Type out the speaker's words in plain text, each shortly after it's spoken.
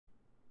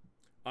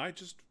I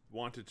just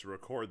wanted to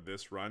record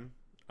this run.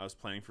 I was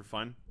playing for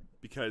fun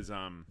because,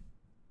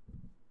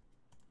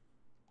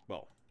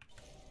 well,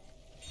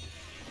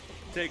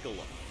 take a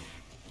look.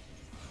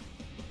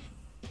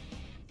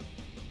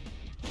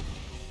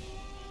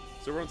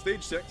 So we're on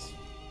stage 6.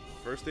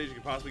 First stage you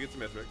can possibly get to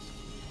Mythics.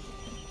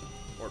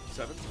 Or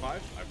 7? 5? I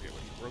forget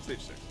which. We're on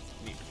stage 6.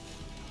 Neat.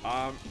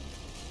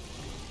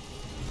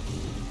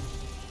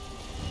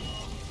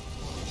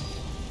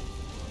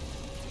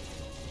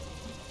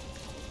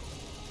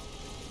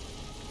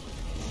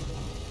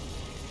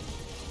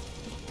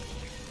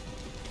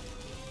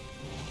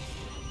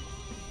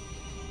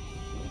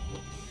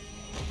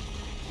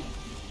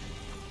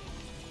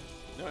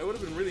 No, it would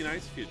have been really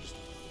nice if you just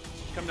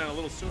come down a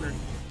little sooner.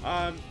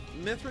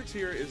 Mithrix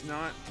here is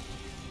not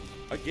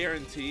a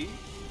guarantee,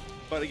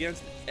 but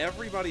against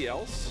everybody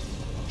else,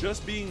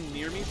 just being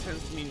near me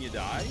tends to mean you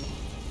die.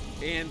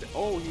 And,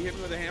 oh, he hit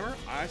me with a hammer?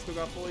 I still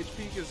got full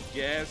HP, because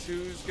guess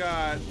who's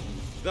got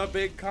the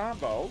big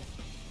combo?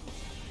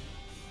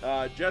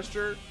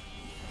 Gesture,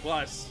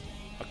 plus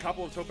a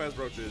couple of Topaz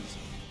Brooches,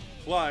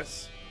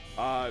 plus,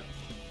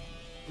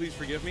 please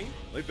forgive me,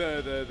 like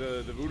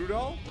the Voodoo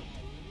doll.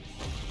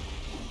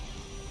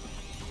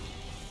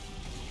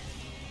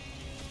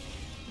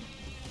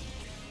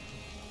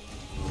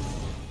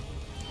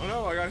 Oh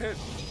no, I got hit.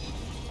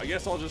 I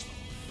guess I'll just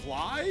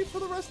fly for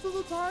the rest of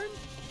the time?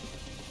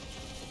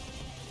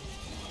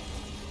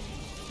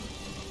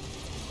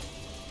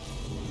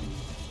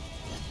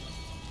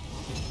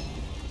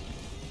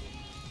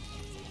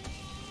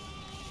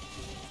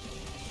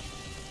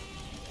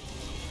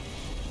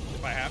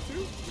 If I have to,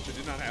 which I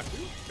did not have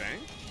to. Bang.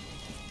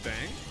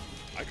 Bang.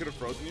 I could have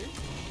frozen you.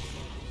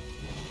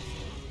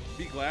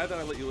 Be glad that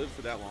I let you live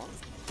for that long.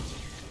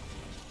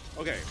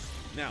 Okay.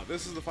 Now,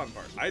 this is the fun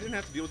part. I didn't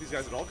have to deal with these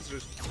guys at all because I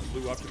just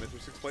flew up to Mythic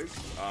 6th place.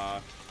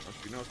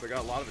 If you notice, I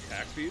got a lot of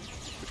attack speed,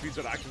 which means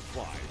that I can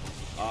fly.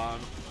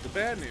 The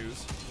bad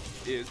news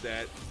is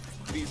that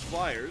these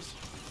flyers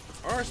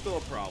are still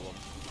a problem,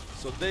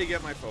 so they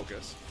get my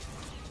focus.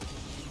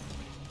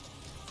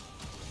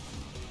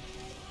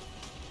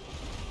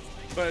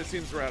 But it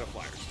seems we're out of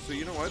flyers. So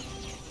you know what?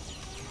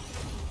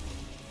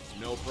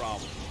 No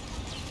problem.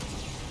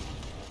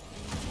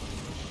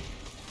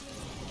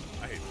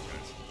 I hate these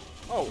guys.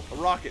 Oh, a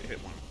rocket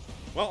hit one.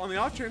 Well, on the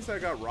off chance that I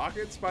got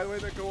rockets, by the way,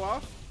 that go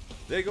off,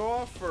 they go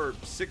off for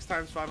 6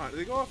 times 500.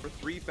 They go off for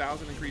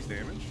 3,000 increased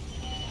damage.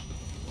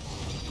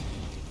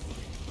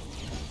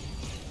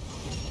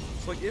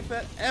 It's like, if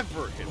that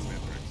ever hits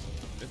Mithrix,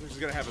 Mithrix is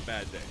going to have a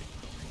bad day.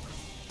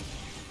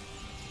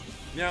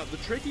 Now, the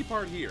tricky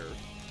part here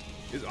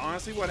is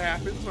honestly what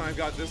happens when I've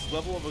got this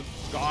level of a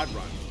god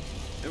run,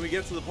 and we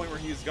get to the point where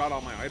he's got all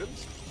my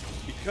items,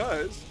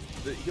 because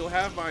he'll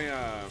have my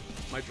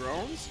my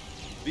drones.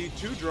 The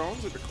 2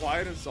 drones, like the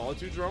Quiet and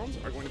Solitude drones,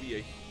 are going to be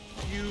a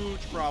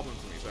huge problem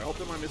for me. So I hope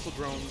that my missile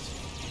drones,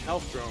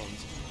 health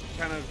drones,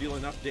 kind of deal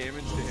enough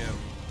damage to him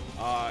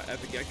at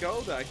the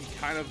get-go that I can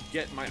kind of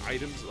get my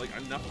items, like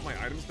enough of my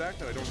items back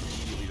that I don't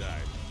immediately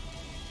die.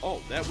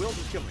 Oh, that will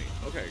just kill me.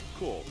 Okay,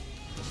 cool.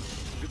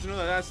 Good to know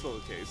that that's still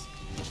the case,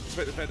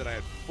 despite the fact that I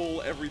had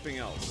full everything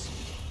else.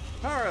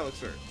 Power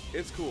Elixir.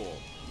 It's cool.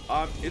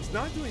 It's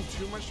not doing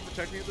too much to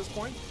protect me at this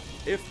point.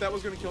 If that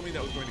was going to kill me,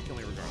 that was going to kill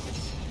me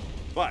regardless.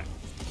 But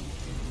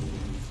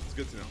it's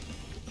good to know.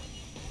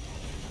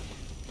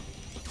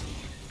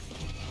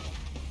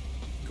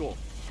 Cool.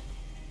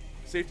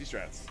 Safety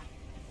strats.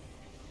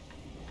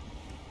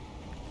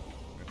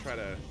 I'm gonna try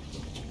to...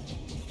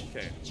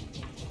 Okay.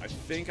 I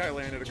think I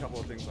landed a couple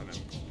of things on him.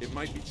 It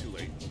might be too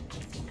late.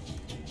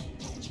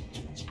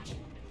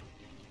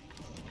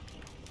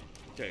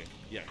 Okay,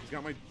 yeah, he's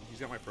got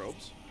my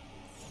probes.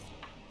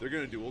 They're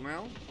gonna duel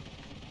now.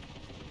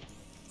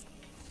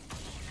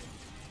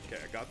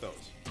 Okay, I got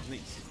those.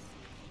 Nice.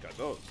 Got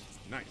those.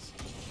 Nice.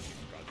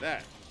 Got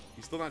that.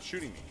 He's still not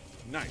shooting me.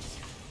 Nice.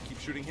 Keep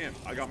shooting him.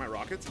 I got my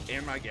rockets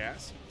and my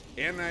gas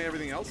and my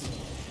everything else.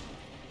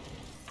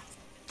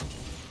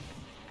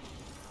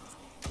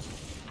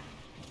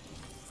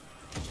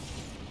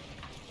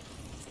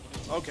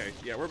 Okay,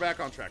 yeah, we're back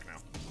on track now.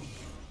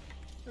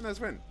 And that's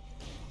win.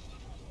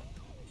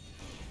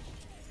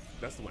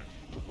 That's the win.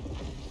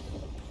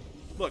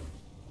 Look,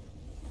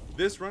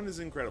 this run is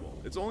incredible.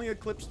 It's only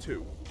Eclipse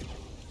 2.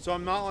 So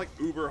I'm not like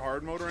uber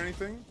hard mode or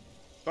anything,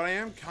 but I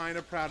am kind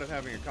of proud of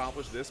having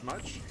accomplished this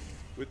much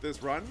with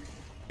this run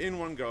in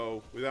one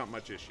go without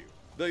much issue.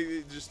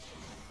 It's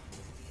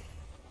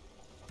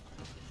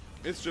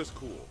just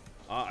cool.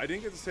 I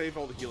didn't get to save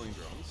all the healing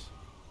drones.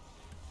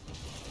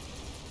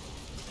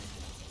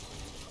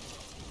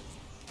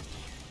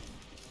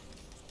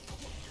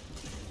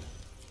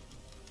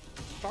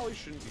 Probably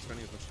shouldn't be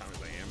spending as much time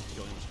as I am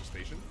killing this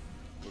station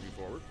moving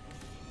forward.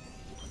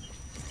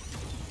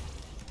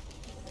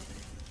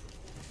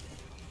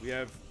 We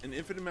have an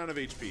infinite amount of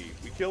HP.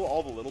 We kill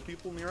all the little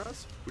people near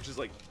us, which is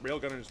like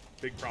Railgunner's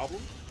big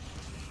problem.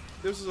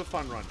 This was a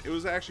fun run. It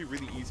was actually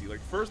really easy. Like,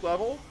 first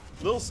level,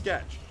 little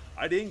sketch.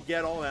 I didn't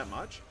get all that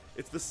much.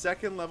 It's the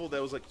second level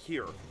that was like,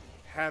 here,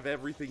 have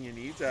everything you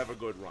need to have a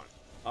good run.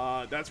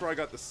 That's where I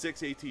got the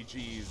 6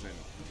 ATGs and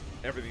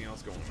everything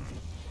else going on.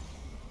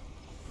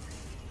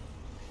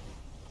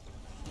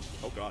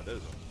 Oh god, that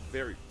is a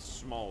very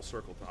small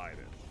circle to hide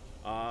in.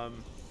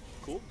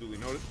 Cool, duly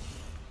noted.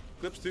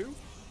 Clips 2.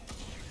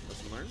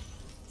 Lesson learned.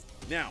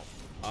 Now,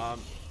 I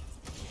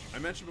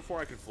mentioned before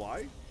I could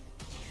fly.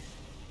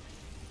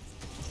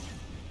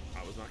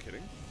 I was not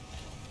kidding.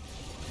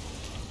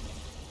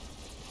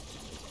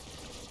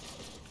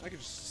 I could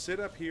just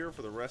sit up here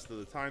for the rest of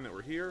the time that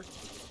we're here.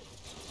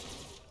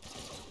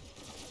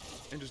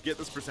 And just get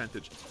this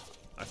percentage.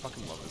 I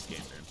fucking love this game,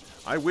 man.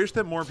 I wish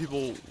that more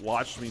people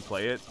watched me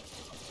play it.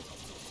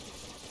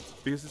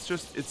 Because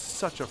it's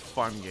such a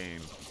fun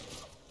game.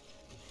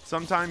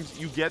 Sometimes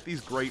you get these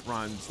great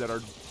runs that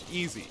are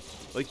easy.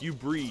 Like, you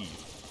breathe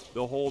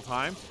the whole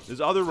time.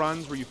 There's other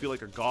runs where you feel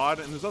like a god,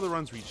 and there's other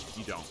runs where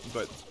you don't.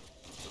 But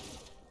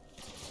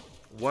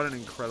what an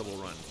incredible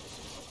run.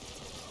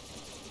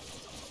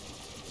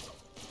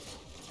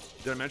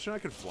 Did I mention I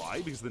could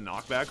fly? Because of the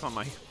knockback on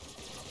my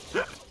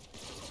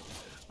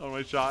on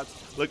my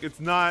shots. Look, it's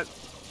nothing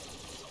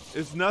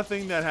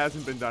that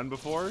hasn't been done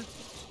before.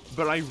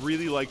 But I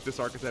really like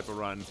this archetype of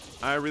run.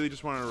 I really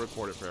just wanted to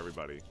record it for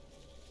everybody.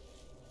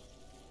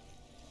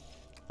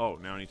 Oh,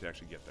 now I need to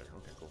actually get there.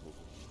 Okay, cool.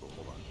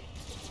 Hold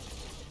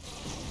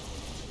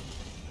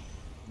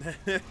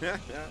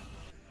on.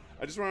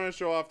 I just wanted to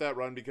show off that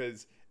run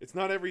because it's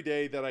not every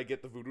day that I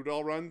get the Voodoo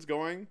doll runs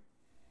going.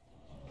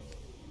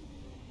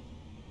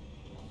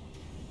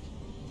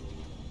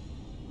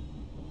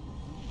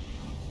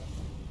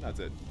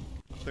 That's it.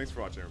 Thanks for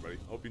watching, everybody.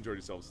 Hope you enjoyed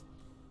yourselves.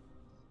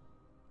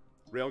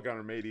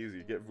 Railgunner made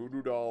easy. Get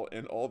Voodoo doll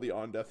and all the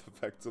on-death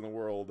effects in the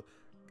world,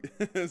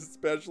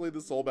 especially the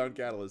Soulbound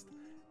Catalyst,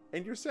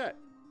 and you're set.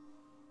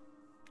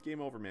 Game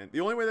over, man.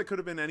 The only way that could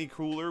have been any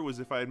cooler was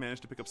if I had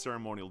managed to pick up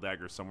Ceremonial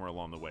Dagger somewhere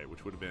along the way,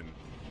 which would have been,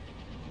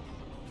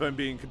 if I'm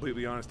being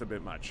completely honest, a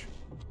bit much.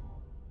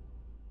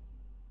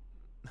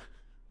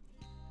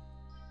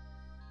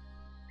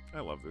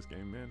 I love this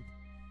game, man.